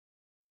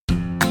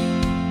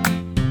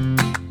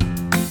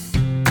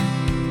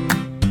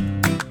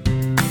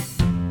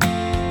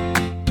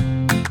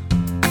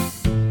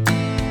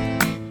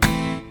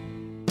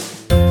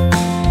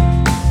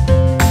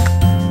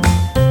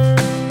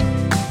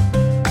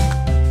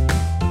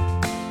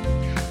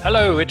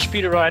Hello, it's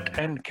Peter Wright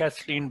and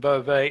Kathleen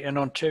Beauvais in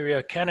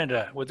Ontario,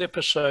 Canada, with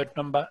episode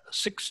number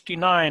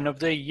 69 of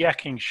the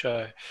Yakking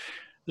Show.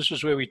 This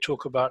is where we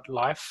talk about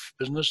life,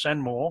 business,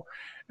 and more,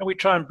 and we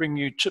try and bring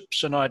you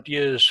tips and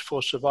ideas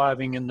for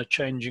surviving in the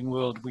changing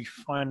world we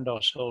find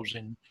ourselves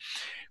in.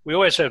 We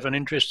always have an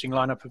interesting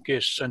lineup of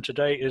guests, and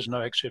today is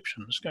no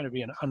exception. It's going to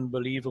be an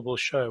unbelievable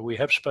show. We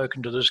have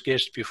spoken to this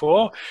guest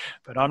before,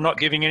 but I'm not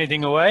giving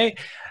anything away.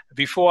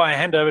 Before I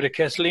hand over to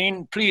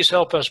Kathleen, please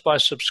help us by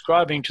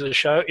subscribing to the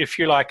show if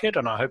you like it,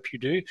 and I hope you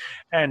do.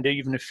 And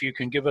even if you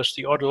can give us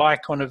the odd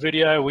like on a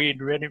video,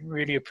 we'd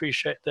really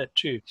appreciate that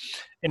too.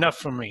 Enough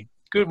from me.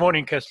 Good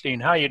morning, Kathleen.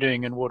 How are you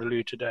doing in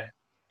Waterloo today?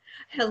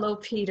 Hello,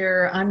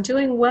 Peter. I'm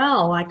doing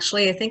well.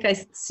 Actually, I think I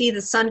see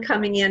the sun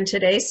coming in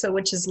today,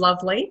 which is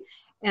lovely.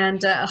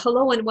 And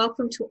hello and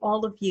welcome to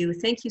all of you.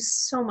 Thank you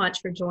so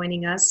much for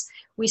joining us.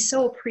 We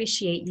so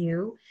appreciate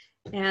you.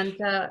 And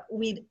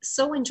we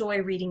so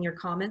enjoy reading your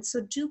comments, so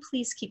do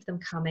please keep them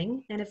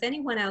coming. And if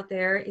anyone out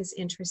there is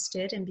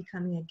interested in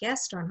becoming a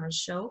guest on our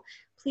show,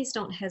 please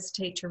don't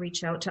hesitate to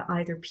reach out to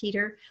either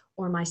Peter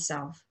or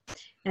myself.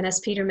 And as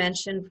Peter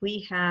mentioned,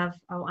 we have,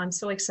 I'm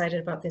so excited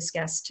about this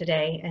guest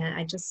today. And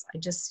I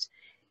just,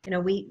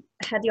 we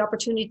had the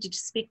opportunity to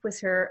speak with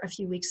her a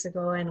few weeks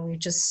ago,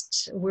 and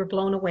we're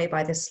blown away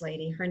by this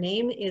lady. Her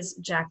name is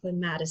Jacqueline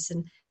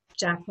Maddison.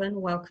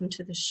 Jacqueline, welcome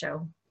to the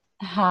show.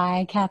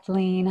 Hi,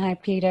 Kathleen. Hi,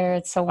 Peter.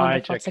 It's so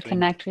wonderful to Jacqueline.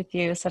 connect with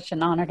you. Such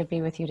an honor to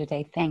be with you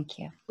today. Thank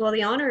you. Well,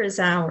 the honor is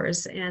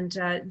ours. And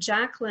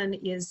Jacqueline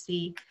is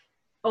the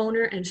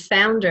owner and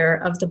founder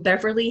of the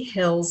Beverly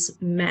Hills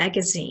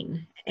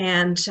magazine.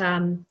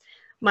 And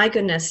my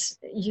goodness,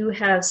 you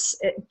have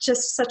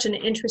just such an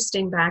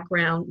interesting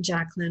background,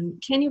 Jacqueline.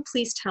 Can you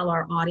please tell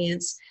our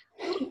audience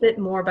a little bit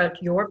more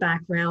about your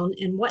background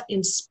and what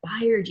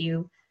inspired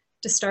you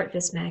to start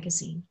this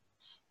magazine?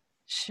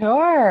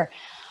 Sure.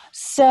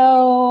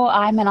 So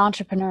I'm an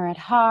entrepreneur at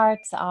heart,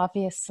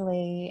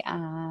 obviously.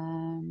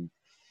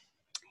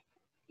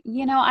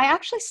 I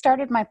actually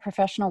started my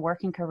professional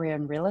working career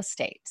in real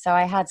estate. So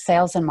I had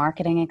sales and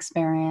marketing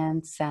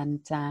experience, and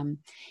then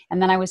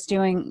I was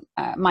doing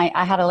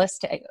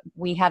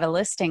we had a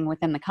listing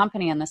within the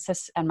company, and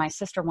my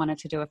sister wanted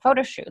to do a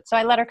photo shoot. So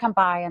I let her come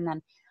by, and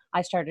then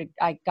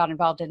I got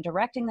involved in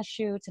directing the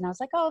shoots, and I was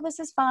like, oh, this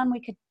is fun.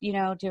 We could,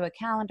 do a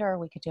calendar,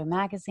 we could do a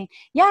magazine.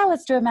 Yeah,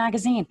 let's do a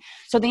magazine.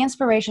 So the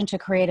inspiration to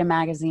create a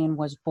magazine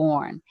was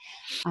born,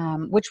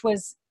 which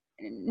was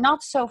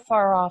not so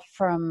far off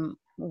from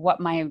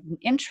what my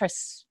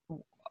interests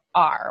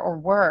are or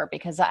were,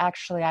 because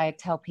actually I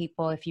tell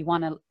people, if you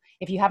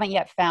haven't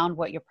yet found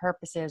what your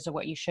purpose is or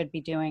what you should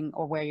be doing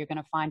or where you're going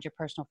to find your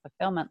personal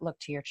fulfillment, look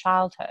to your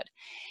childhood.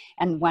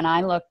 And when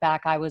I look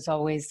back, I was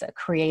always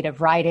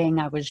creative writing.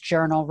 I was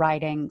journal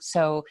writing.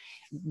 So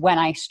when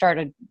I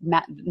started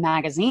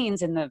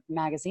magazines in the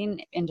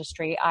magazine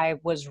industry, I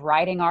was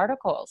writing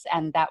articles,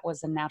 and that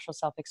was a natural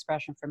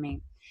self-expression for me.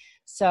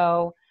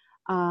 So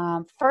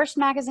first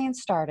magazine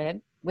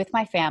started with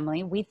my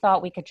family. We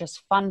thought we could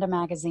just fund a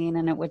magazine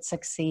and it would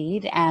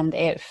succeed, and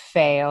it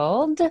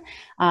failed.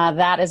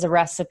 That is a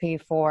recipe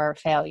for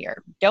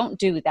failure. Don't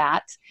do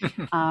that.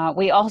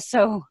 We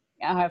also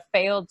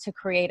failed to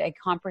create a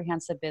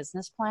comprehensive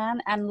business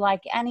plan. And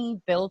like any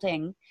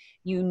building,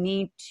 you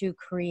need to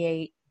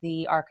create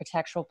the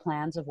architectural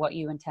plans of what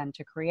you intend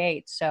to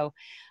create. So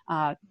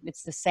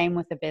it's the same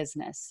with the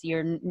business.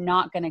 You're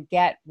not going to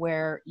get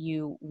where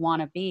you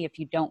want to be if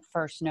you don't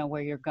first know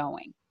where you're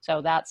going.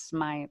 So that's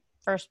my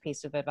first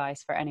piece of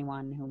advice for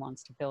anyone who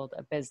wants to build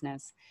a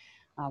business,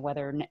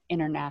 whether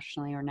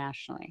internationally or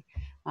nationally,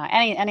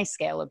 any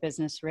scale of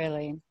business,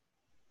 really.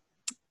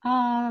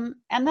 And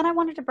then I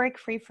wanted to break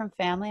free from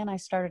family, and I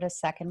started a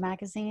second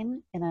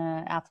magazine in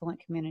an affluent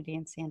community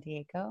in San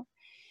Diego.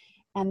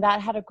 And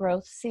that had a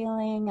growth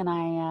ceiling, and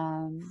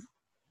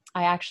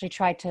I actually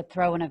tried to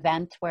throw an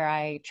event where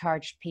I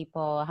charged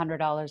people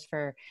 $100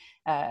 for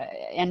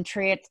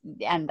entry,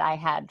 and I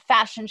had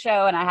fashion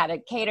show, and I had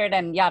it catered,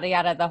 and yada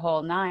yada, the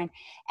whole nine,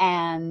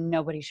 and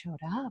nobody showed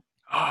up.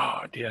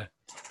 Oh dear.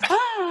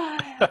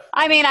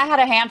 I mean, I had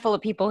a handful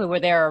of people who were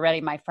there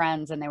already, my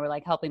friends, and they were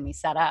like helping me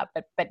set up,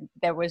 but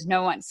there was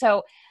no one.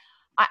 So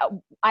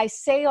I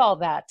say all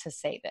that to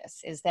say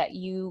this, is that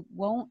you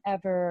won't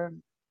ever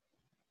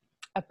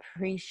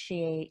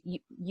appreciate,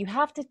 you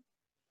have to,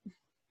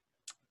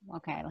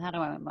 okay, how do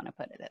I want to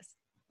put this?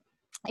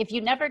 If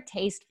you never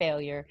taste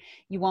failure,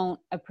 you won't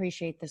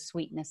appreciate the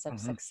sweetness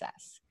of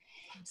success.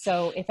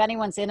 So if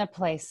anyone's in a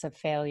place of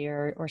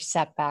failure or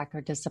setback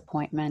or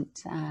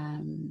disappointment,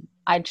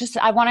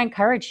 I want to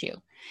encourage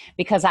you,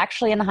 because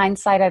actually in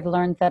hindsight, I've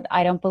learned that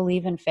I don't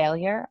believe in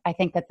failure. I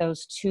think that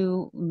those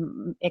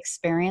two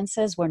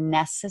experiences were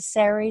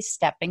necessary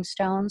stepping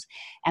stones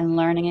and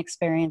learning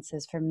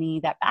experiences for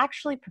me that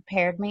actually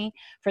prepared me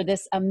for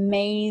this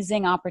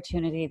amazing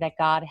opportunity that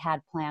God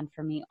had planned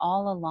for me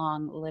all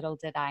along. Little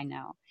did I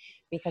know,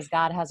 because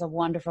God has a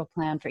wonderful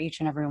plan for each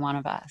and every one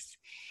of us.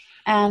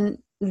 And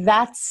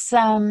that's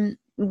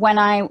when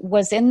I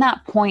was in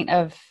that point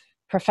of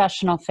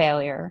professional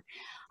failure,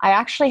 I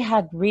actually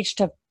had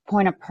reached a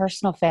point of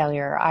personal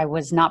failure. I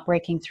was not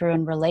breaking through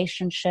in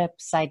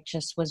relationships. I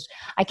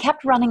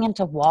kept running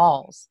into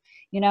walls.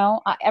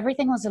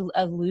 Everything was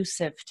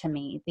elusive to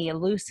me. The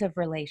elusive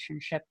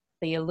relationship,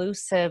 the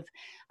elusive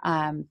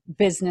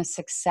business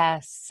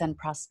success and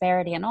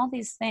prosperity, and all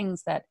these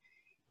things that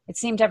it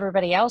seemed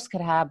everybody else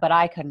could have, but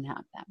I couldn't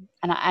have them.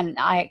 And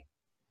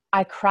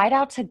I cried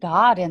out to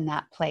God in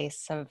that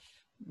place of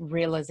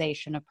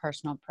realization of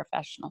personal and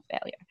professional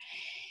failure.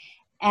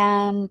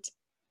 And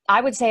I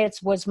would say it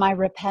was my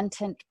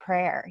repentant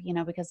prayer,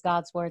 because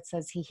God's word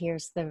says he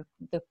hears the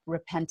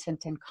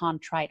repentant and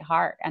contrite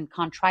heart. And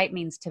contrite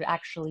means to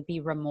actually be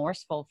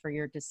remorseful for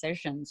your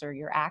decisions or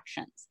your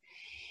actions.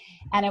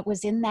 And it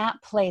was in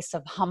that place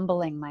of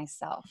humbling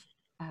myself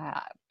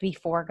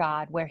before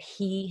God, where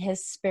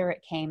his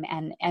spirit came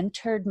and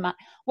entered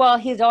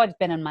he's always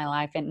been in my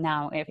life, and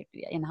now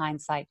in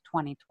hindsight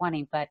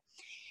 2020,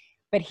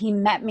 but he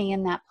met me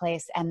in that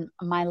place, and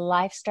my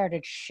life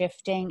started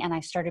shifting, and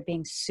I started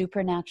being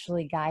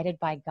supernaturally guided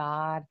by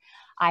God.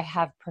 I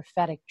have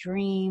prophetic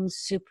dreams,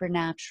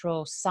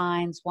 supernatural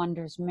signs,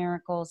 wonders,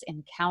 miracles,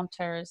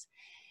 encounters.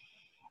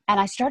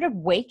 And I started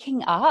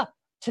waking up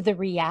to the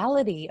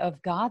reality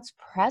of God's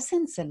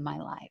presence in my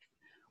life,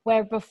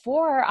 where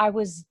before I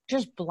was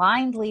just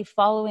blindly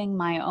following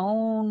my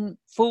own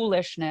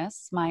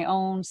foolishness, my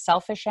own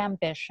selfish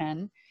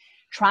ambition,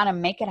 trying to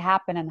make it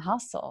happen and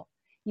hustle.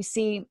 You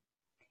see,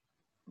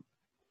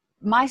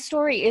 my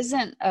story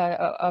isn't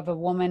of a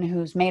woman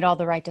who's made all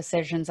the right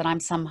decisions and I'm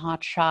some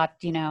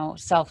hotshot,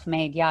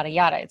 self-made, yada,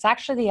 yada. It's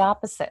actually the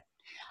opposite.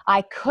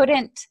 I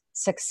couldn't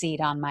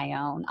succeed on my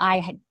own.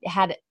 I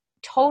had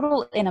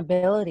total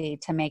inability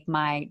to make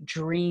my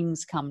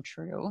dreams come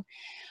true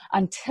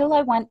until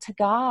I went to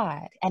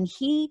God, and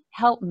he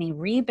helped me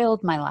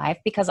rebuild my life,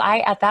 because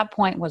I, at that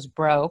point, was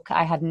broke.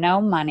 I had no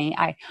money.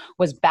 I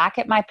was back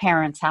at my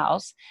parents'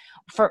 house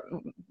for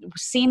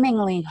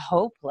seemingly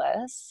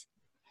hopeless.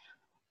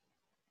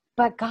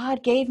 But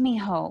God gave me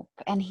hope,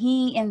 and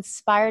he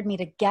inspired me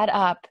to get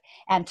up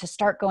and to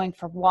start going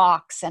for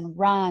walks and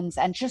runs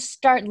and just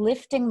start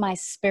lifting my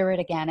spirit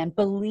again and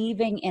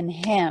believing in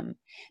him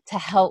to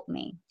help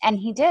me. And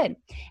he did.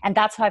 And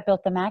that's how I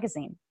built the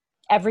magazine.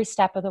 Every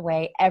step of the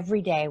way,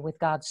 every day, with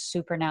God's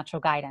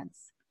supernatural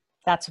guidance.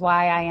 That's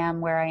why I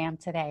am where I am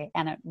today.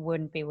 And I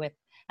wouldn't be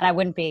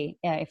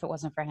if it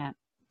wasn't for him.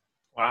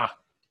 Wow.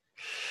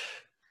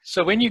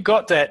 So when you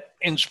got that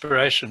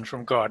inspiration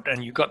from God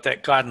and you got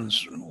that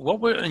guidance,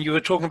 and you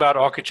were talking about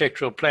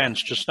architectural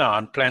plans just now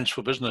and plans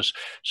for business.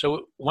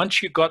 So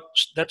once you got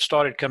that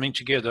started coming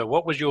together,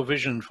 what was your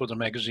vision for the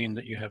magazine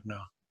that you have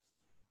now?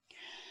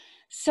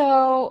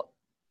 So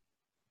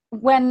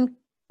when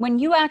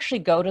you actually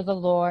go to the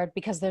Lord,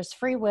 because there's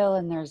free will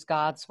and there's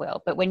God's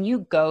will, but when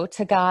you go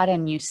to God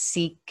and you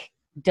seek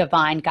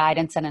divine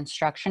guidance and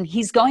instruction,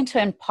 he's going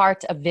to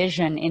impart a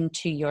vision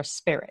into your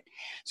spirit.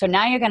 So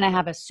now you're going to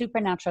have a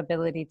supernatural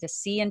ability to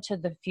see into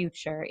the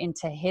future,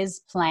 into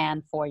his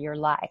plan for your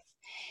life.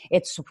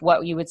 It's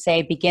what you would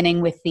say, beginning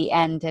with the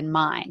end in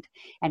mind.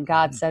 And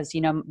God says,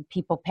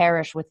 people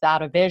perish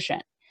without a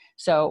vision.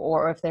 So,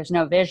 or if there's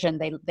no vision,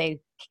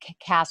 they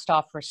cast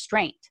off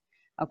restraint.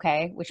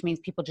 Okay, which means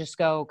people just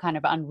go kind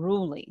of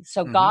unruly.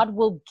 So God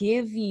will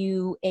give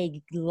you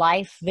a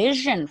life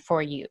vision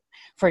for you,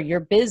 for your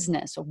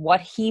business,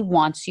 what he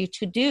wants you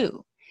to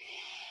do.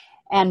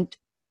 And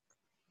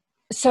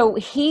so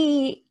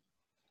he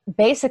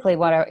basically,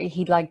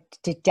 he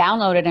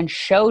downloaded and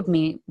showed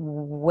me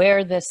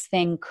where this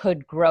thing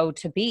could grow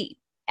to be.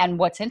 And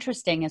what's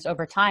interesting is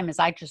over time, is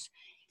I just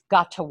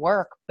got to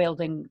work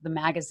building the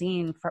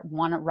magazine,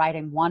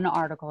 writing one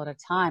article at a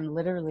time,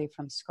 literally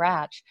from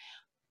scratch,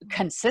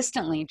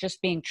 consistently,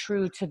 just being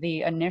true to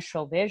the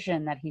initial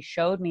vision that he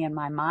showed me in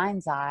my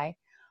mind's eye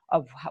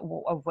of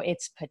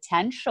its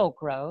potential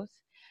growth.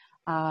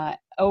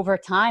 Over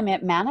time,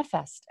 it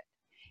manifested,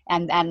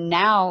 and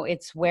now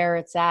it's where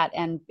it's at,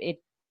 and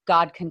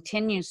God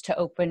continues to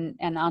open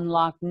and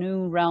unlock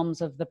new realms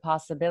of the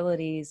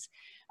possibilities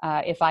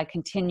if I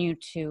continue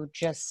to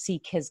just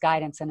seek his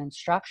guidance and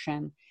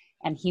instruction,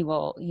 and he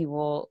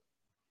will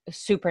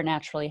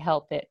supernaturally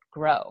help it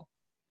grow.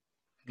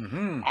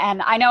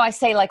 And I know I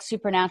say like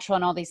supernatural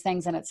and all these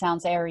things, and it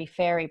sounds airy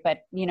fairy,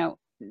 but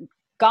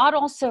God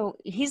also,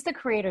 he's the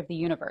creator of the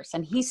universe,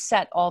 and he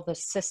set all the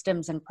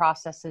systems and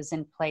processes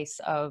in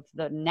place of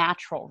the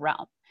natural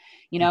realm.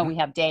 We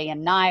have day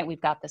and night,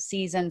 we've got the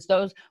seasons,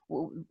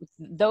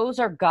 those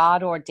are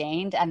God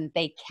ordained, and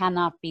they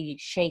cannot be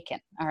shaken.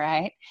 All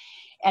right.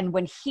 And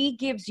when he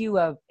gives you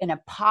an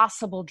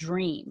impossible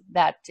dream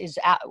that is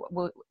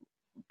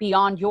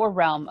beyond your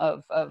realm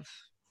of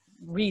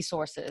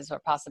resources or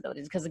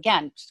possibilities, because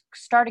again,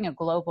 starting a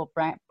global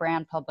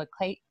brand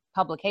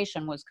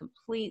publication was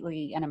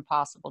completely an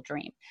impossible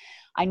dream.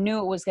 I knew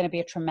it was going to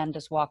be a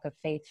tremendous walk of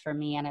faith for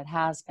me, and it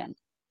has been.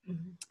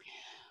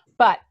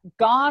 But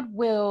God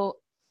will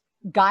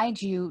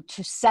guide you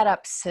to set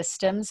up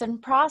systems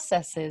and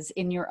processes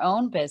in your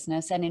own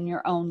business and in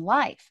your own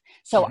life.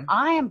 So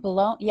I am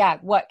blown. Yeah.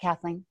 What,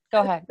 Kathleen?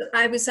 Go ahead.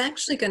 I was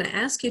actually going to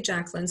ask you,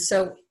 Jacqueline.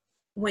 So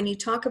when you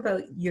talk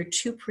about your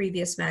two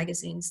previous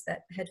magazines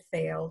that had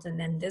failed, and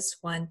then this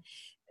one,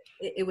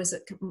 it was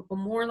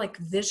more like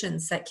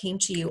visions that came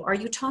to you. Are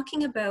you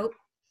talking about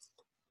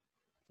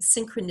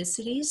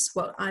synchronicities,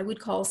 what I would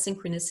call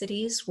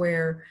synchronicities,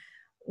 where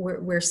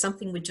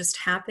something would just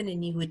happen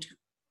and you would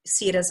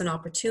see it as an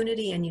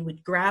opportunity and you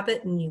would grab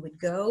it and you would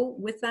go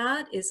with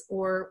that?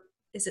 Or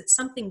is it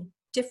something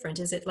different?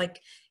 Is it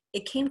like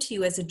it came to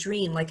you as a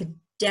dream, like a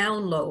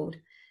download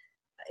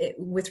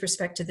with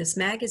respect to this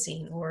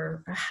magazine?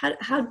 Or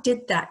how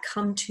did that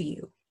come to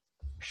you?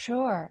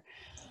 Sure.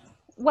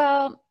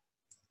 Well,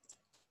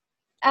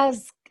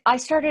 as I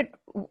started,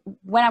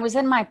 when I was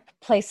in my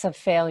place of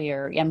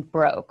failure and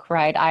broke,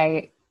 right,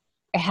 I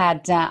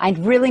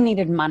really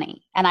needed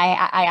money, and I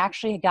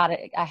actually got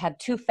it. I had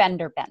 2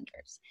 fender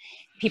benders.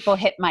 People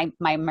hit my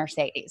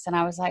Mercedes, and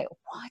I was like,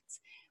 what?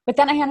 But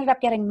then I ended up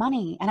getting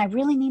money, and I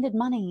really needed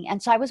money.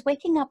 And so I was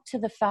waking up to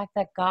the fact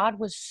that God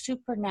was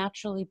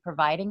supernaturally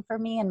providing for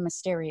me in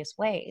mysterious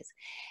ways.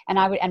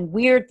 And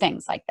weird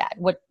things like that,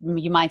 what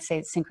you might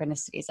say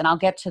synchronicities. And I'll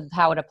get to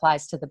how it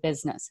applies to the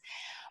business.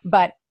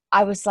 But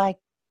I was like,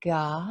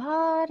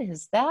 God,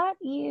 is that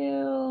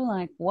you?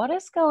 Like, what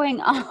is going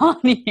on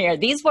here?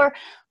 These were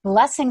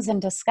blessings in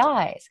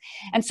disguise.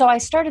 And so I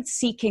started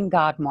seeking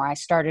God more. I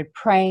started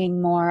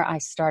praying more. I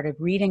started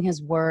reading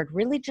his word,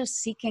 really just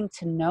seeking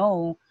to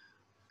know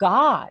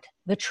God,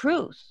 the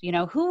truth.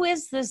 Who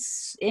is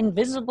this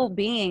invisible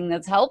being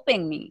that's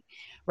helping me,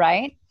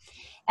 right?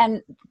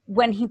 And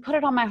when he put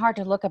it on my heart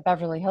to look at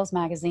Beverly Hills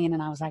magazine,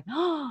 and I was like,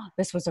 oh,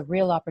 this was a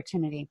real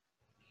opportunity,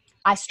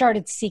 I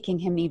started seeking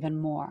him even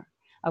more.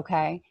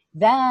 Okay.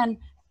 Then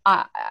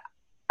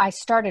I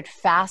started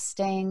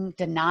fasting,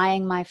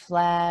 denying my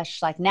flesh.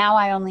 Like now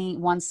I only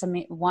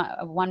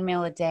one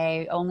meal a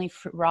day, only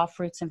raw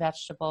fruits and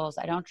vegetables.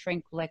 I don't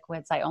drink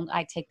liquids.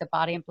 I take the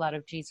body and blood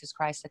of Jesus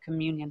Christ, the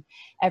communion,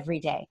 every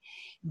day.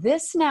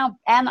 This now,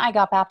 and I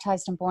got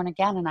baptized and born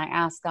again, and I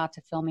asked God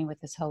to fill me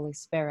with his Holy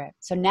Spirit.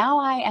 So now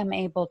I am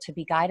able to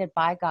be guided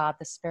by God,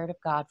 the Spirit of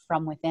God,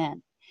 from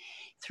within.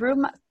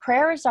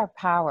 Prayer is our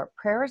power.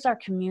 Prayer is our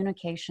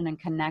communication and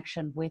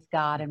connection with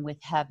God and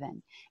with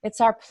heaven. It's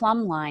our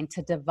plumb line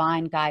to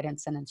divine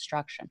guidance and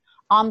instruction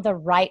on the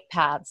right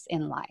paths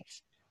in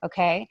life.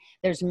 Okay?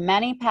 There's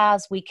many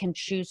paths we can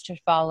choose to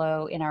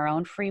follow in our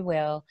own free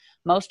will.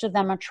 Most of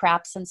them are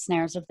traps and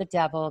snares of the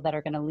devil that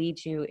are going to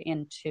lead you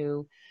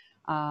into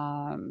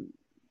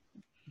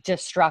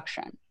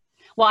destruction.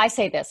 Well, I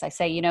say this,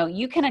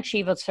 you can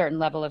achieve a certain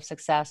level of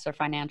success or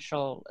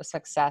financial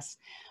success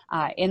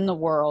in the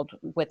world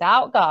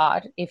without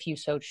God, if you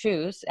so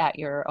choose, at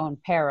your own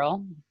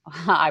peril.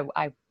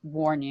 I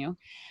warn you.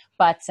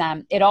 But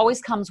it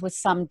always comes with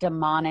some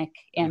demonic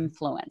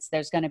influence.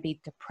 There's going to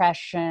be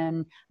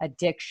depression,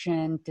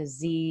 addiction,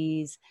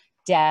 disease,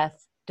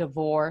 death,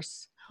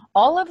 divorce.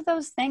 All of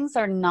those things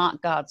are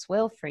not God's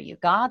will for you.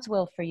 God's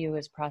will for you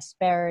is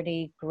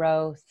prosperity,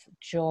 growth,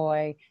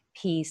 joy,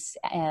 peace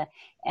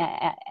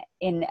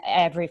in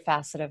every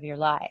facet of your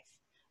life.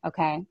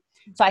 Okay.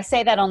 So I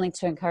say that only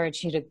to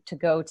encourage you to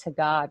go to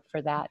God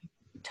for that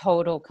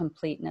total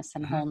completeness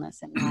and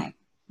wholeness in life.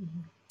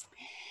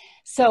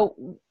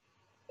 So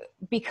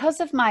because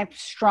of my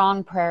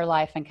strong prayer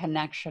life and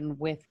connection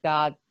with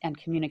God and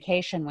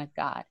communication with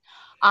God,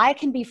 I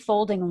can be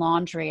folding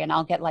laundry and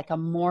I'll get like a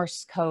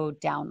Morse code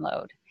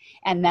download.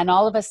 And then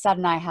all of a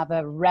sudden I have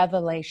a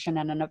revelation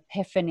and an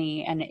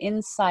epiphany and an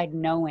inside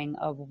knowing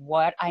of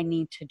what I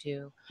need to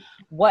do,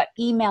 what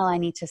email I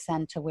need to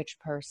send to which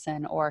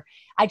person, or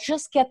I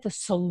just get the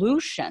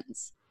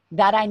solutions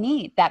that I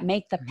need that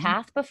make the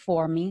path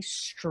before me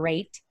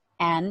straight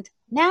and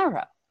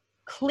narrow.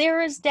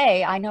 Clear as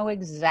day, I know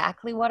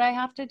exactly what I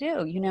have to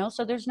do,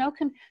 so there's no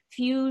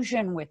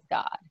confusion with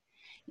God.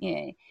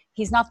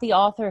 He's not the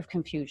author of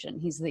confusion.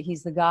 He's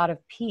the God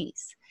of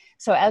peace.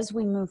 So as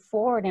we move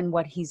forward in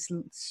what he's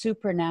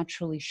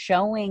supernaturally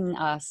showing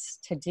us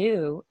to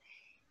do,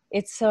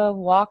 it's a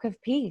walk of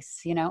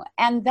peace,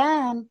 and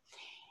then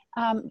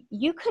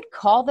you could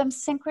call them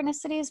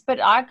synchronicities, but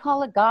I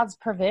call it God's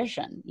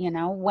provision.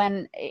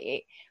 When,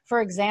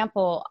 for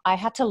example, I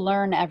had to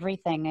learn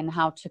everything and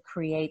how to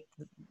create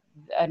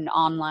an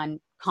online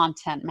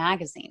content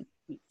magazine,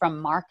 from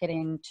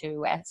marketing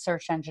to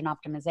search engine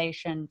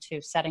optimization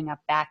to setting up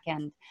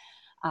back-end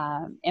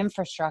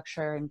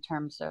infrastructure in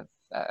terms of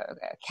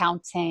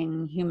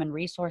accounting, human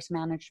resource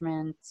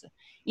management,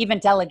 even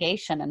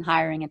delegation and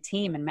hiring a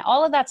team, and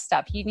all of that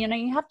stuff.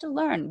 You have to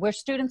learn. We're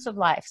students of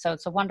life, so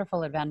it's a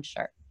wonderful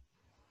adventure.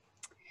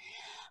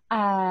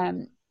 But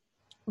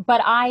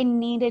I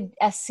needed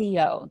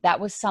SEO. That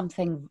was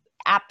something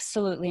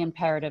absolutely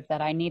imperative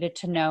that I needed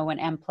to know and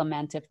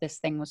implement if this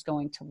thing was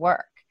going to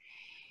work.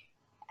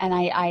 And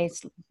I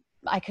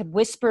could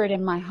whisper it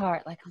in my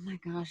heart, like, oh my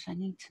gosh, I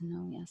need to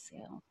know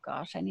SEO.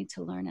 Gosh, I need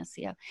to learn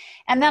SEO.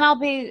 And then I'll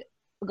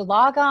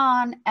log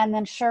on, and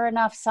then sure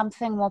enough,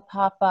 something will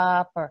pop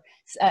up, or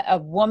a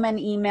woman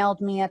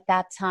emailed me at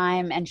that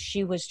time, and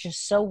she was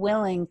just so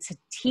willing to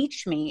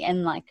teach me,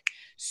 and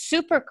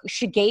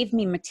she gave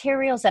me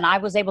materials, and I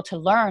was able to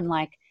learn,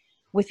 like,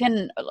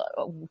 within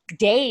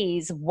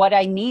days what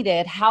I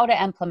needed, how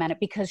to implement it,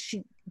 because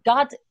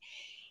God,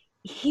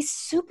 he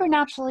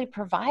supernaturally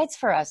provides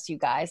for us, you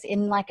guys,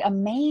 in like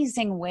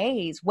amazing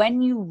ways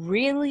when you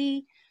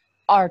really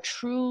are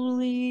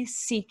truly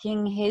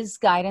seeking his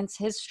guidance,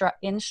 his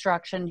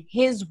instruction,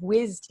 his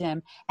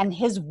wisdom, and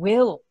his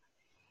will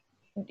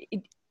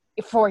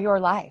for your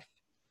life.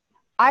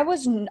 I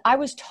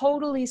was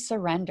totally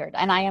surrendered,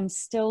 and I am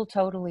still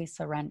totally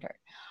surrendered.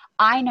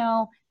 I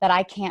know that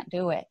I can't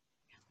do it,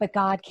 but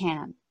God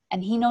can,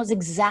 and he knows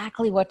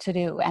exactly what to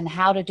do and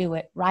how to do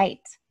it right.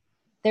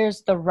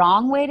 There's the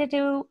wrong way to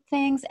do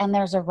things, and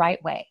there's a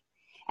right way,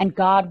 and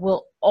God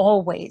will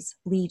always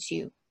lead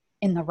you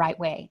in the right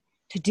way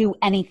to do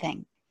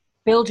anything.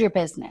 Build your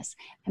business,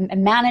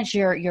 and manage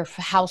your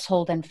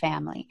household and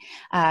family,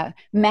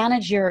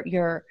 manage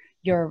your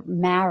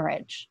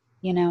marriage,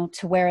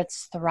 to where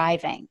it's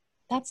thriving.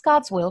 That's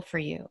God's will for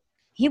you.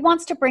 He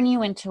wants to bring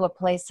you into a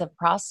place of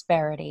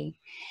prosperity,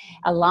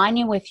 align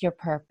you with your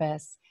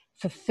purpose,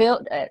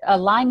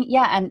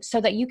 and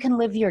so that you can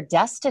live your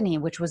destiny,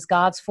 which was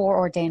God's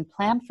foreordained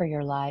plan for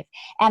your life,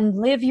 and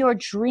live your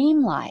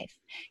dream life.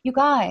 You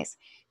guys,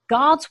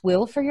 God's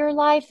will for your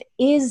life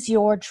is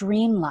your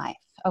dream life.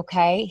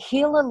 Okay.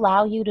 He'll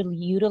allow you to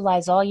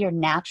utilize all your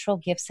natural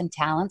gifts and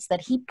talents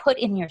that he put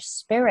in your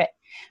spirit.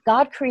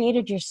 God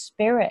created your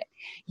spirit.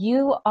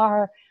 You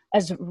are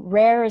as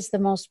rare as the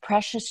most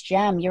precious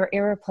gem. You're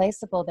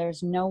irreplaceable.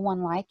 There's no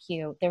one like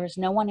you. There is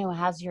no one who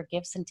has your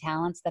gifts and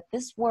talents that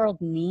this world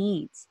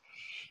needs.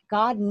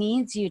 God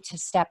needs you to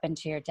step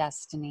into your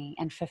destiny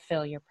and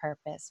fulfill your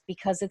purpose,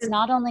 because it's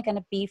not only going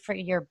to be for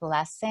your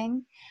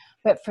blessing,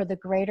 but for the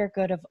greater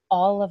good of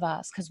all of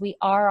us, because we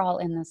are all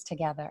in this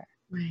together.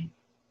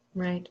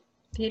 Right.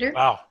 Peter?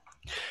 Wow.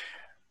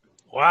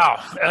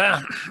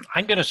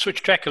 I'm going to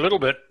switch track a little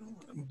bit.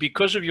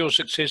 Because of your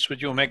success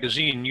with your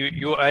magazine,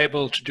 you're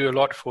able to do a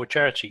lot for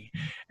charity,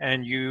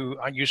 and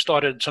you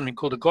started something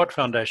called the God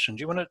Foundation.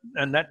 Do you want to?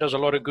 And that does a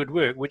lot of good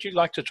work. Would you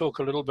like to talk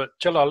a little bit,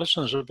 tell our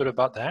listeners a bit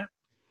about that?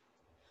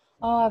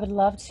 Oh, I would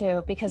love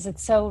to, because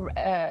it's so,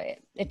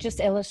 it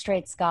just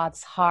illustrates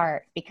God's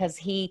heart, because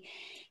he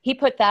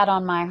put that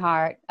on my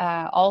heart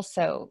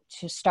also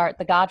to start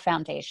the God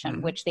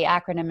Foundation, which the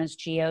acronym is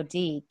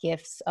GOD,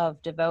 Gifts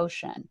of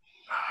Devotion.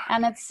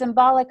 And it's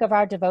symbolic of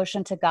our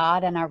devotion to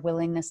God and our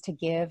willingness to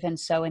give and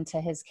sow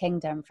into his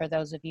kingdom for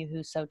those of you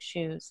who so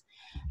choose.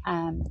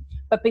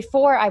 But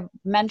before I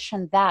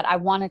mentioned that, I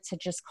wanted to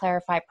just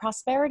clarify,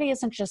 prosperity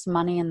isn't just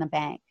money in the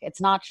bank. It's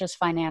not just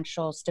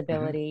financial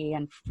stability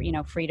and,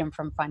 freedom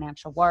from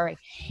financial worry.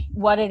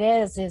 What it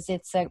is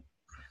it's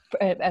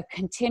a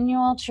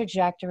continual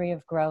trajectory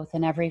of growth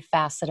in every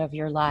facet of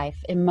your life,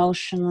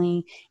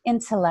 emotionally,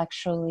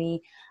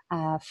 intellectually,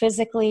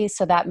 physically.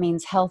 So that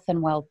means health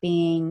and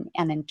well-being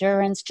and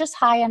endurance, just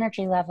high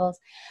energy levels,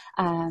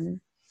 and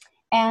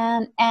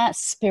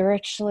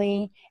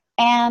spiritually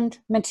and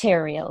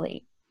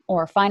materially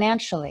or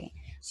financially.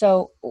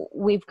 So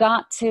we've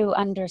got to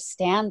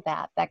understand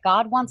that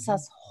God wants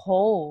us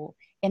whole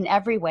in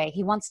every way.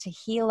 He wants to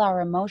heal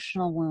our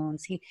emotional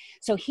wounds.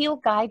 So he'll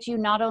guide you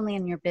not only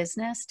in your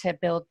business to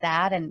build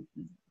that,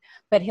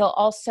 but he'll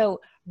also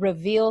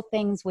reveal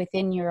things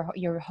within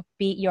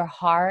your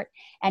heart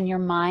and your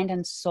mind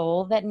and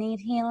soul that need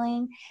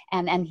healing,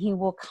 and he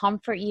will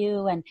comfort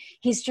you. And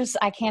he's just,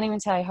 I can't even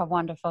tell you how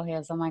wonderful he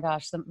is. Oh my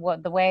gosh,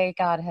 the way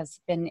God has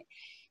been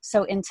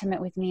so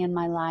intimate with me in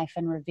my life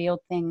and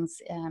revealed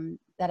things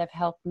that have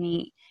helped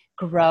me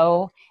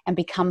grow and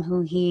become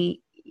who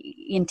he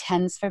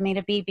intends for me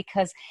to be,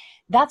 because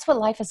that's what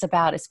life is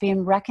about. It's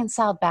being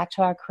reconciled back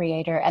to our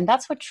Creator, and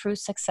that's what true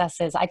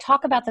success is. I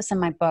talk about this in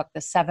my book,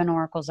 The 7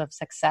 Oracles of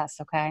Success,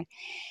 okay?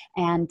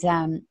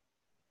 And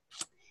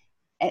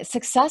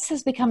success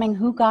is becoming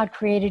who God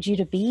created you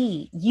to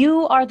be.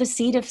 You are the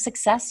seed of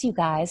success, you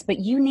guys, but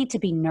you need to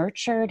be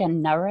nurtured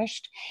and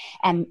nourished,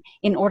 and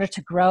in order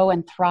to grow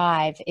and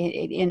thrive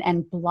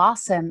and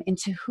blossom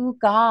into who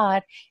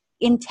God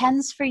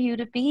intends for you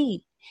to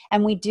be.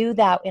 And we do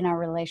that in our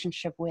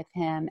relationship with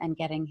him and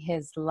getting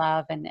his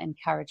love and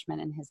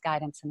encouragement and his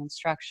guidance and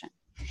instruction.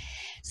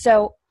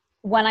 So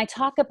when I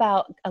talk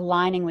about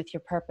aligning with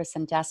your purpose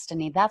and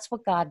destiny, that's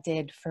what God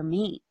did for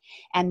me.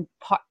 And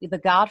the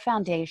God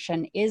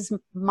Foundation is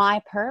my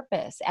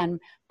purpose and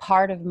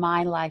part of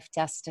my life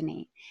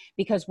destiny.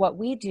 Because what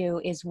we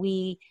do is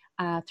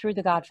through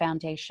the God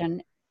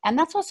Foundation, and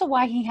that's also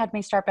why he had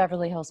me start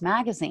Beverly Hills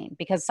Magazine,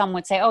 because some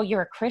would say, oh,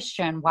 you're a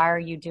Christian. Why are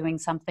you doing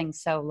something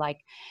so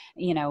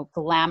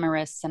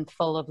glamorous and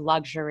full of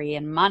luxury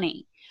and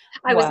money?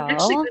 I was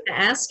actually going to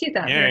ask you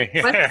that.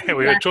 Yeah,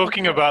 we were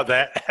talking about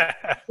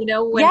that.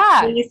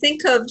 When you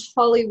think of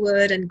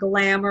Hollywood and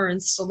glamour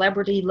and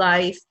celebrity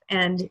life,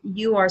 and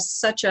you are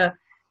such a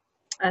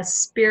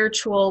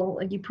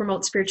spiritual, you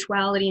promote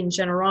spirituality and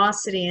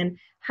generosity, and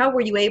how were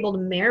you able to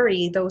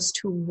marry those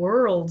two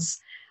worlds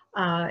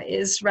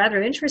is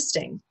rather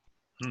interesting.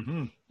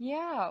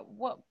 Yeah,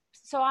 well,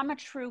 so I'm a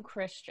true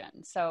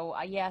Christian. So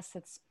yes,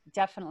 it's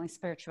definitely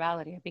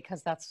spirituality,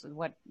 because that's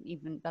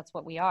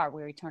what we are.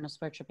 We're eternal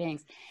spiritual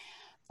beings.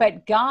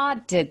 But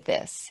God did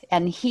this,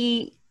 and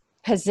he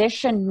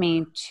positioned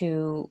me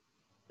to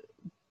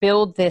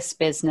build this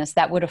business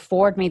that would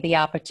afford me the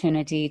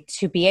opportunity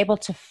to be able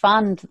to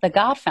fund the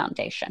God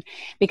Foundation,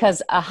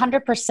 because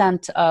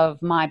 100%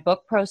 of my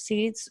book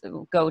proceeds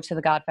go to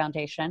the God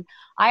Foundation.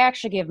 I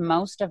actually give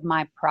most of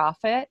my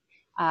profit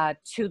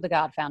to the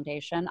God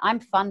Foundation. I'm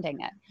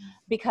funding it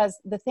because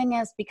the thing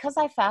is, because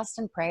I fast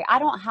and pray, I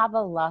don't have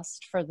a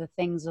lust for the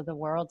things of the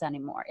world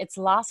anymore. It's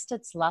lost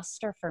its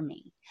luster for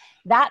me.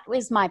 That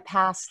was my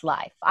past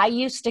life. I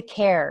used to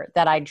care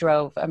that I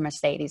drove a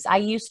Mercedes. I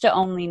used to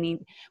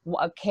only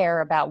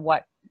care about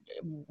what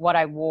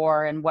I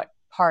wore and what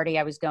party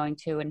I was going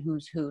to and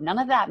who's who. None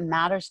of that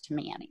matters to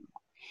me anymore.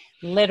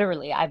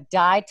 Literally, I've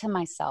died to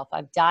myself.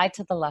 I've died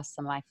to the lusts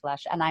of my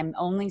flesh, and I'm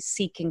only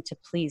seeking to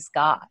please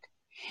God.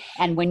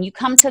 And when you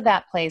come to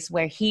that place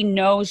where he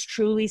knows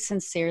truly,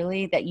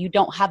 sincerely that you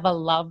don't have a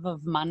love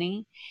of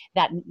money,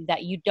 that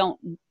you don't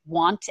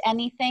want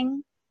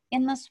anything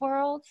in this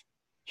world,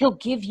 he'll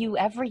give you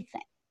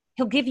everything.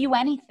 He'll give you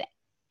anything.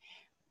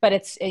 But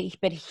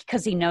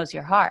because he knows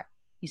your heart,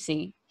 you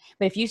see.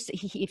 But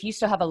if you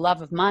still have a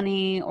love of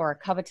money or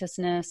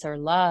covetousness or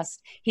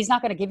lust, he's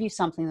not going to give you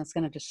something that's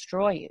going to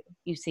destroy you.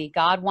 You see,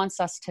 God wants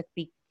us to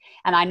be,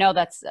 and I know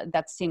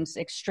that seems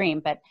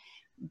extreme, but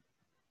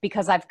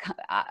because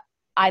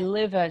I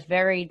live a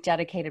very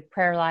dedicated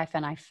prayer life,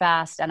 and I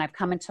fast, and I've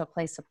come into a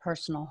place of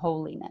personal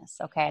holiness.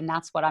 Okay. And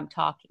that's what I'm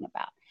talking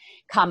about.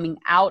 Coming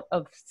out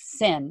of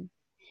sin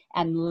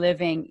and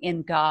living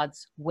in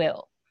God's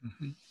will.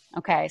 Mm-hmm.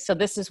 Okay. So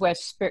this is where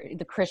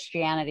the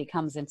Christianity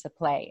comes into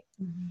play.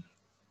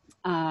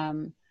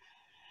 Mm-hmm.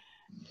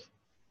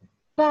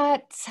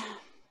 But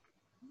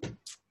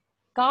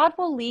God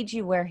will lead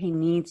you where he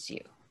needs you.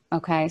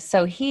 Okay,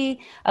 so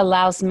he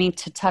allows me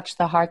to touch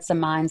the hearts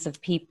and minds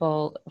of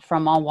people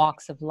from all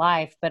walks of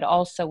life, but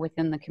also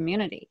within the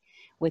community,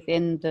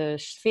 within the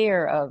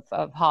sphere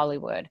of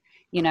Hollywood,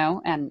 you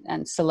know,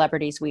 and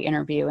celebrities we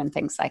interview and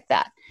things like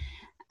that.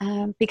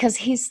 Because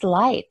he's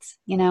light,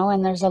 you know,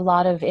 and there's a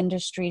lot of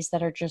industries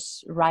that are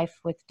just rife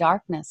with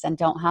darkness and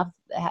don't have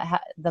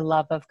the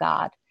love of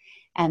God,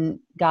 and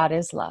God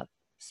is love.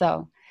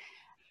 So,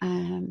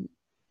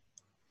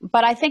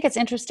 but I think it's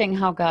interesting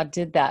how God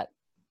did that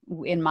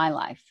in my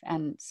life.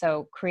 And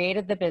so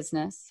created the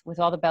business with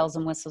all the bells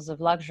and whistles of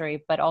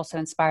luxury, but also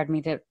inspired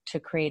me to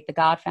create the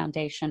God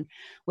Foundation,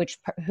 its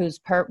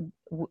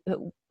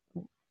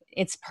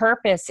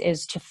purpose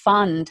is to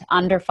fund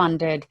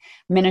underfunded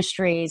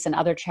ministries and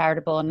other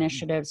charitable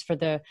initiatives for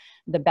the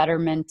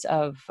betterment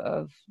of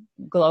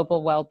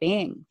global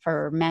well-being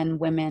for men,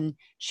 women,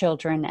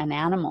 children, and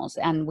animals.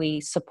 And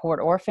we support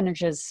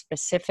orphanages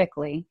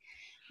specifically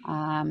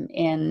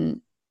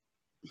in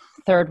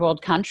third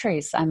world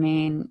countries. I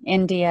mean,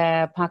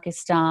 India,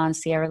 Pakistan,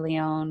 Sierra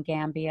Leone,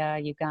 Gambia,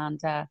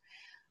 Uganda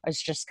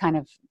is just kind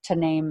of to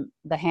name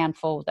the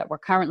handful that we're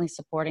currently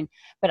supporting.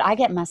 But I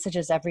get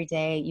messages every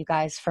day, you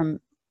guys, from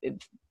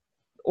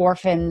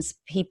orphans,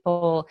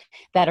 people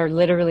that are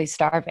literally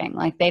starving.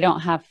 Like they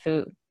don't have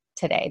food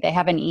today. They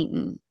haven't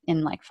eaten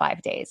in like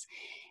 5 days.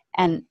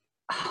 And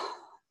oh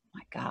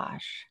my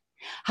gosh,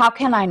 how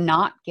can I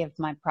not give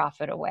my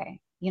profit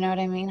away? You know what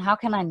I mean? How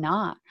can I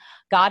not?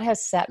 God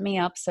has set me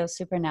up so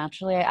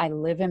supernaturally. I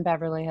live in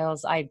Beverly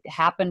Hills. I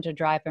happen to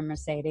drive a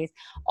Mercedes.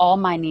 All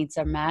my needs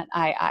are met.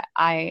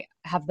 I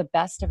have the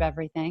best of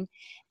everything.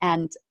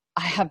 And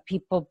I have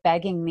people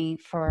begging me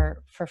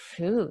for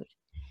food,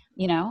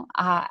 you know?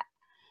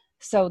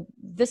 So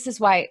this is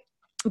why,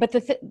 but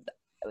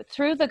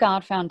through the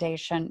God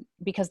Foundation,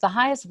 because the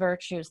highest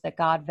virtues that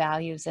God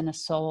values in a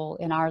soul,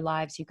 in our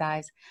lives, you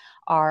guys,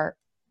 are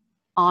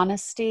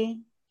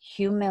honesty,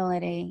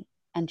 humility,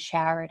 and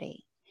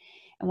charity.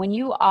 And when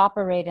you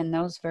operate in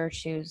those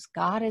virtues,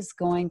 God is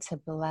going to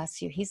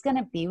bless you. He's going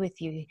to be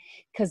with you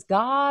because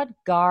God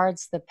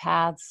guards the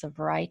paths of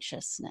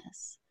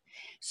righteousness.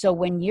 So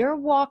when you're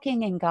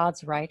walking in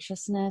God's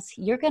righteousness,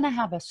 you're going to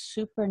have a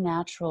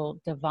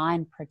supernatural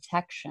divine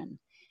protection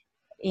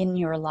in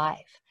your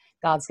life.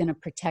 God's going to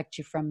protect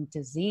you from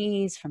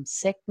disease, from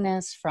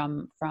sickness,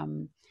 from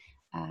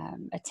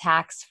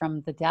attacks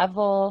from the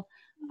devil,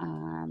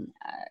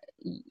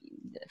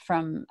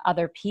 from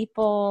other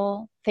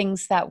people,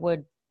 things that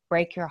would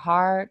break your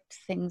heart,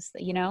 things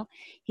that, you know,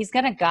 he's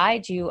going to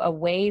guide you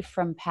away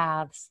from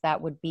paths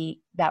that would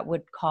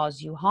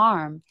cause you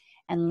harm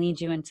and lead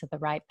you into the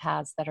right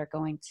paths that are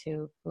going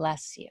to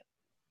bless you.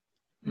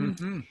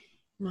 Mm-hmm.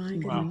 My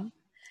goodness. Wow.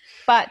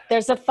 But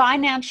there's a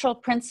financial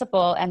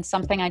principle and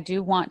something I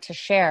do want to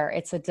share.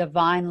 It's a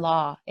divine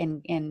law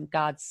in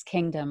God's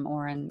kingdom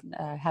or in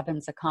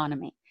heaven's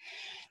economy.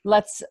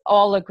 Let's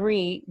all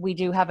agree we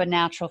do have a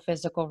natural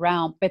physical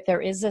realm, but there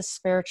is a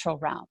spiritual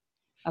realm,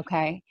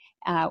 okay?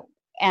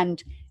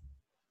 And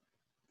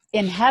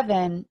in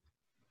heaven,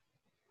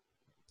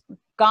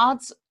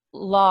 God's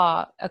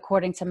law,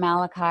 according to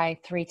Malachi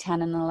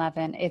 3:10 and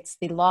 11, it's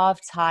the law of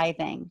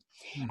tithing.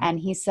 Mm-hmm. And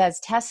he says,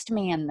 test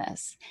me in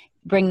this.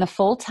 bring the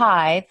full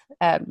tithe,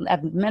 a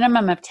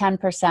minimum of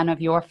 10%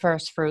 of your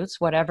first fruits,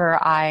 whatever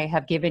I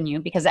have given you,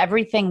 because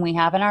everything we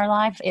have in our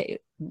life,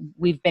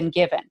 we've been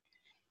given,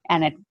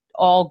 and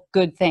all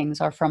good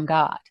things are from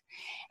God.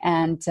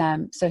 And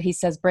so he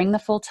says, bring the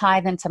full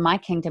tithe into my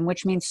kingdom,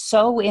 which means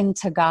sow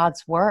into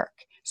God's work,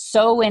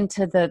 sow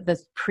into the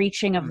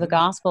preaching of the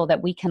gospel,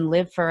 that we can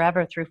live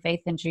forever through faith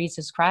in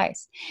Jesus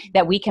Christ,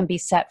 that we can be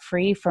set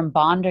free from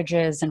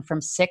bondages and from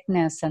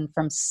sickness and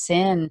from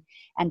sin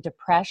and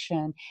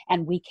depression,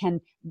 and we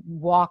can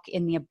walk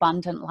in the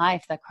abundant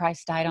life that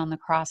Christ died on the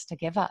cross to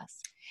give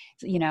us.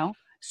 You know,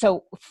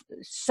 so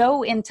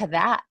sow into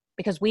that,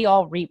 because we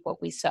all reap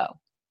what we sow.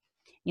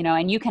 You know,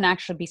 and you can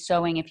actually be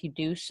sowing, if you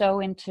do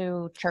sow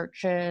into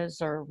churches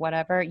or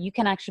whatever, you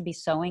can actually be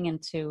sowing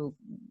into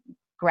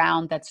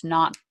ground that's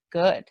not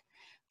good,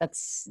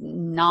 that's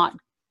not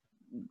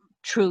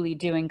truly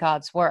doing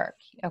God's work.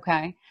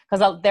 Okay.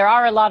 Because there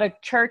are a lot of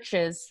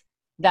churches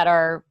that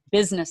are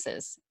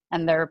businesses,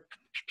 and they're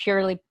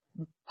purely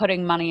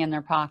putting money in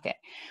their pocket,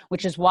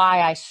 which is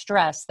why I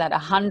stress that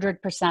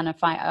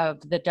 100%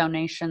 of the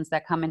donations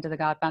that come into the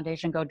God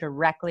Foundation go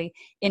directly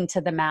into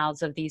the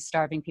mouths of these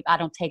starving people. I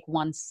don't take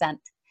 1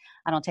 cent.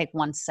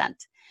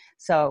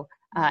 So,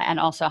 and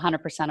also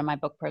 100% of my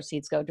book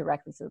proceeds go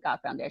directly to the God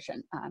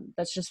Foundation.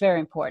 That's just very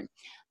important.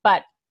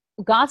 But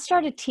God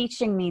started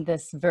teaching me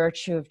this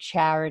virtue of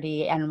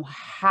charity and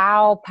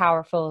how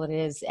powerful it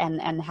is,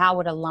 and how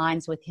it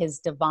aligns with his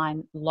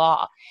divine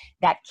law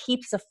that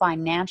keeps a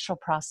financial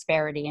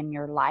prosperity in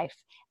your life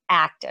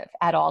active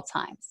at all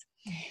times.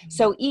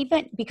 So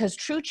even because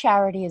true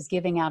charity is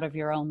giving out of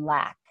your own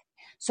lack.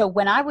 So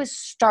when I was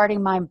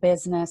starting my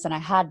business and I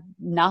had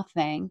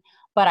nothing,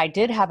 but I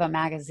did have a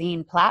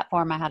magazine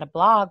platform, I had a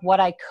blog, what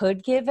I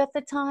could give at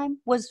the time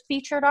was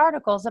featured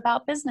articles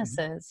about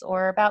businesses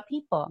or about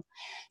people.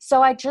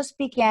 So I just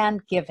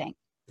began giving.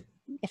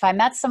 If I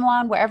met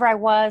someone wherever I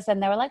was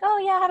and they were like, oh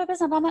yeah, I have a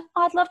business, I'm like,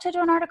 oh, I'd love to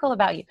do an article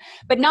about you.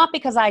 But not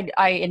because I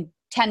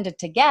intended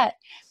to get,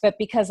 but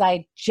because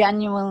I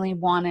genuinely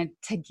wanted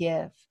to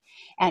give.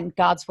 And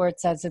God's word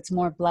says it's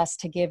more blessed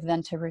to give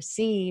than to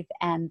receive,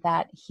 and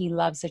that he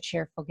loves a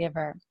cheerful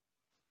giver.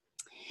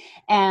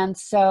 And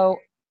so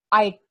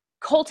I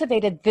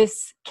cultivated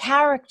this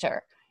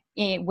character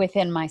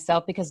within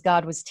myself because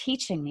God was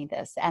teaching me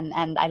this, and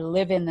I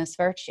live in this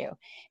virtue.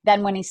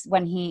 Then when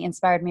he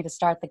inspired me to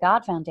start the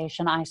God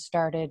Foundation, I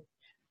started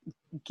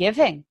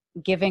giving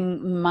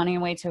money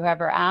away to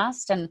whoever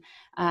asked, and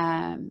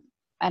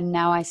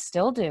now I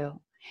still do.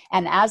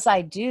 And as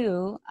I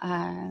do,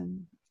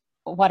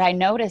 what I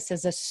notice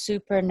is a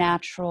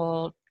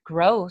supernatural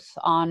growth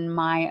on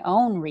my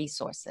own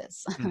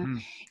resources,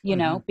 you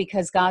know,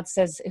 because God's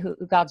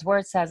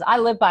word says, I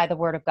live by the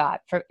word of God.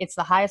 For it's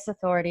the highest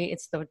authority,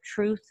 it's the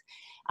truth.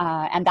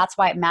 And that's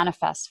why it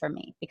manifests for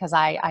me, because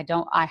I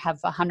have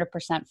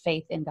 100%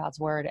 faith in God's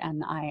word,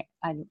 and I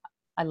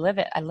live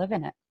it. I live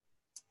in it.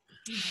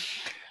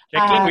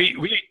 Jacqueline,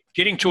 we're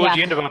getting towards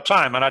the end of our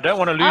time, and I don't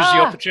want to lose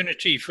the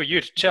opportunity for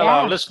you to tell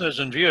our listeners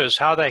and viewers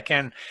how they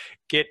can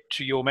get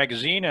to your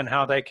magazine and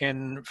how they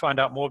can find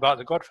out more about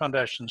the God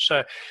Foundation.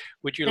 So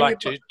would you like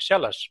to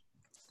tell us?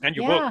 And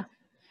your book?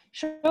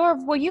 Sure.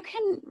 Well, you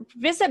can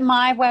visit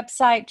my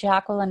website,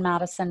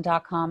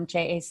 JacquelineMaddison.com,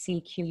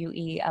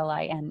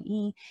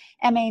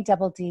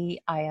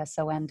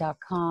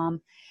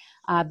 JacquelineMaddison.com.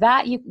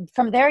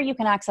 From there you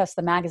can access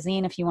the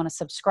magazine if you want to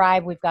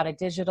subscribe. We've got a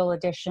digital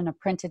edition, a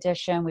print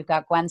edition. We've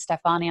got Gwen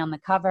Stefani on the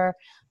cover.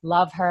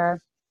 Love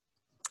her.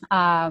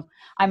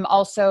 I'm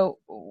also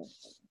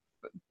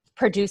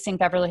producing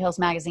Beverly Hills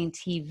Magazine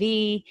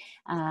TV.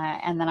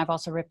 And then I've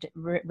also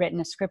written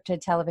a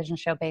scripted television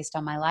show based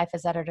on my life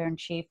as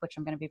editor-in-chief, which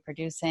I'm going to be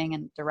producing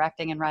and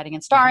directing and writing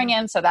and starring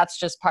in. So that's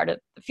just part of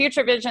the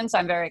future vision. So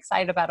I'm very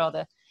excited about all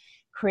the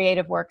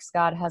creative works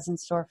God has in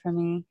store for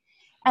me.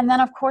 And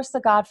then, of course, the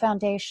God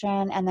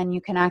Foundation. And then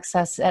you can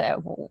access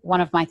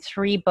one of my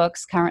 3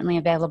 books currently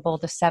available,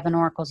 The 7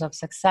 Oracles of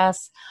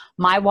Success,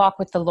 My Walk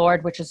with the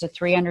Lord, which is a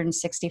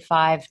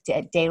 365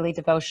 daily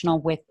devotional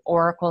with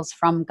oracles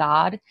from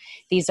God.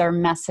 These are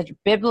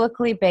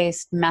biblically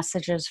based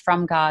messages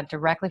from God,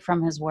 directly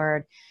from his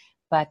word.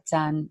 But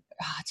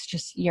it's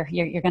just,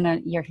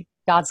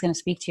 God's going to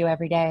speak to you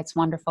every day. It's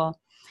wonderful.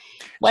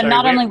 Well,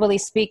 not only will he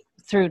speak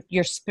to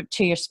your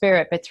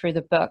spirit, but through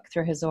the book,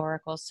 through his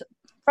oracles.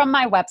 From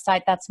my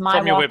website, that's my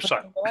From your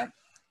website.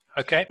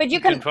 Okay. But you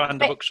can find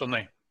the books on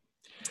there.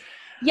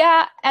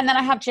 Yeah. And then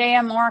I have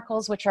JM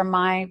Oracles, which are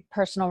my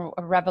personal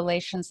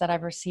revelations that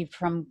I've received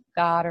from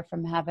God or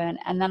from heaven.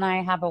 And then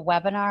I have a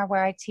webinar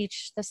where I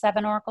teach the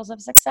 7 Oracles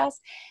of Success,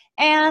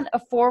 and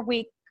a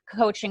 4-week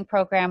coaching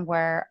program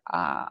where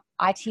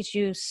I teach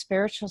you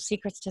spiritual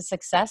secrets to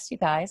success, you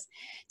guys,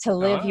 to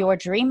live your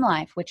dream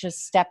life, which is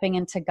stepping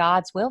into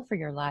God's will for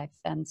your life.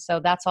 And so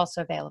that's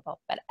also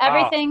available. But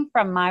everything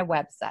from my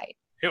website.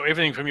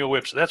 Everything from your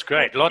website. That's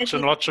great. Lots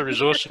and lots of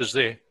resources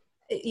there.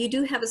 You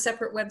do have a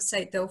separate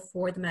website, though,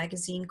 for the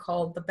magazine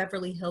called the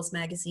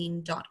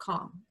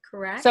BeverlyHillsMagazine.com,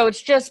 correct? So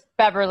it's just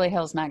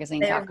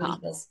BeverlyHillsMagazine.com. Beverly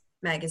Hills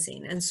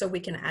Magazine. And so we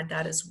can add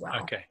that as well.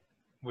 Okay.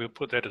 we'll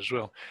put that as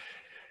well.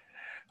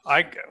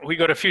 We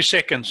got a few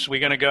seconds. We're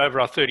going to go over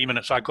our 30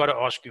 minutes. I got to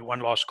ask you one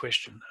last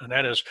question, and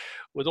that is,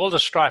 with all the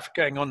strife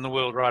going on in the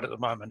world right at the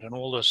moment, and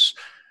all this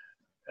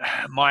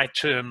my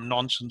term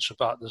nonsense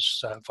about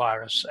this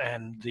virus,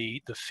 and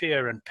the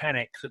fear and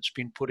panic that's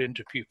been put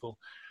into people,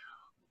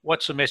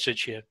 what's the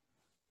message here?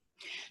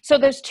 So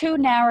there's two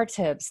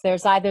narratives.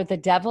 There's either the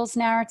devil's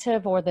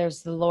narrative or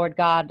there's the Lord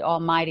God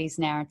Almighty's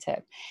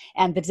narrative.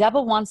 And the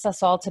devil wants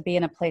us all to be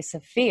in a place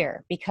of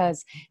fear,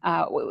 because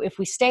if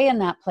we stay in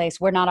that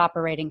place, we're not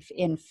operating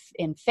in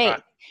faith.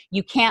 Right.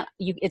 You can't,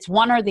 it's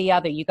one or the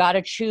other. You got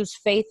to choose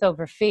faith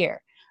over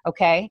fear.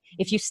 Okay.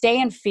 If you stay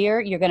in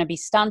fear, you're going to be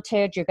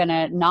stunted, you're going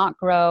to not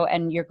grow,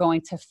 and you're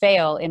going to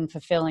fail in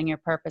fulfilling your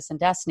purpose and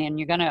destiny. And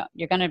you're going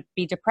to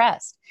be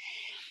depressed.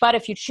 But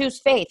if you choose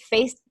faith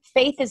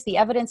is the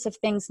evidence of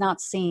things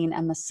not seen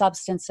and the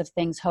substance of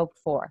things hoped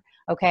for.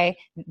 Okay.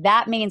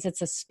 That means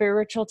it's a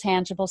spiritual,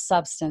 tangible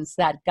substance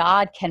that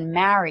God can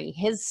marry.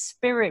 His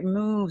spirit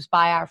moves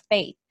by our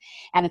faith,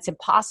 and it's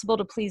impossible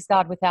to please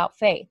God without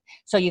faith.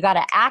 So you got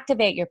to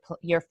activate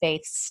your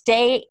faith,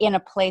 stay in a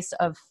place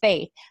of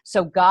faith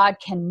so God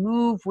can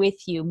move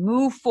with you,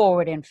 move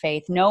forward in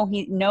faith,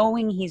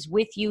 knowing he's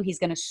with you. He's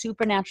going to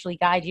supernaturally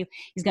guide you.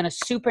 He's going to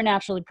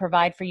supernaturally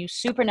provide for you,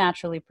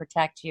 supernaturally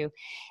protect you.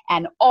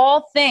 And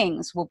all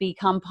things will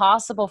become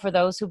possible for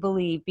those who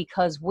believe,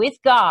 because with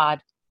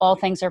God, all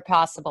things are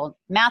possible.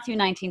 Matthew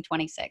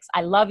 19:26.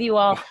 I love you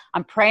all.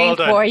 I'm praying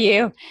for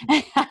you.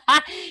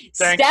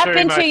 Step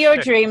into your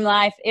dream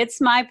life. It's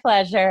my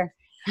pleasure.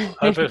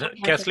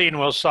 Kathleen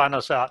will sign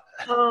us out.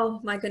 Oh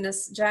my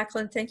goodness,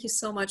 Jacqueline, thank you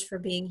so much for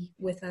being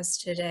with us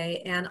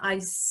today. And I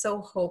so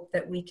hope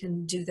that we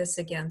can do this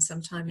again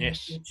sometime in the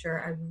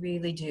future. I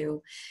really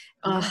do.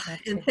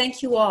 And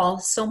thank you all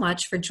so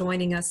much for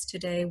joining us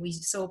today. We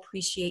so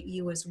appreciate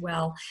you as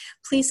well.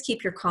 Please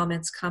keep your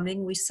comments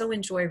coming. We so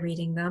enjoy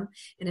reading them.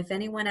 And if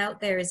anyone out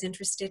there is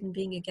interested in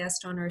being a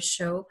guest on our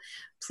show,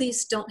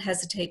 please don't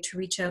hesitate to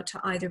reach out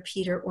to either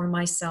Peter or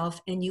myself,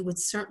 and you would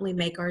certainly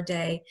make our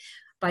day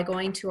by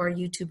going to our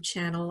YouTube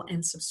channel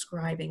and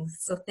subscribing.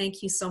 So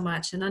thank you so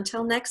much. And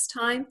until next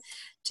time,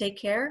 take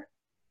care.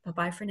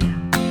 Bye-bye for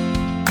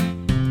now.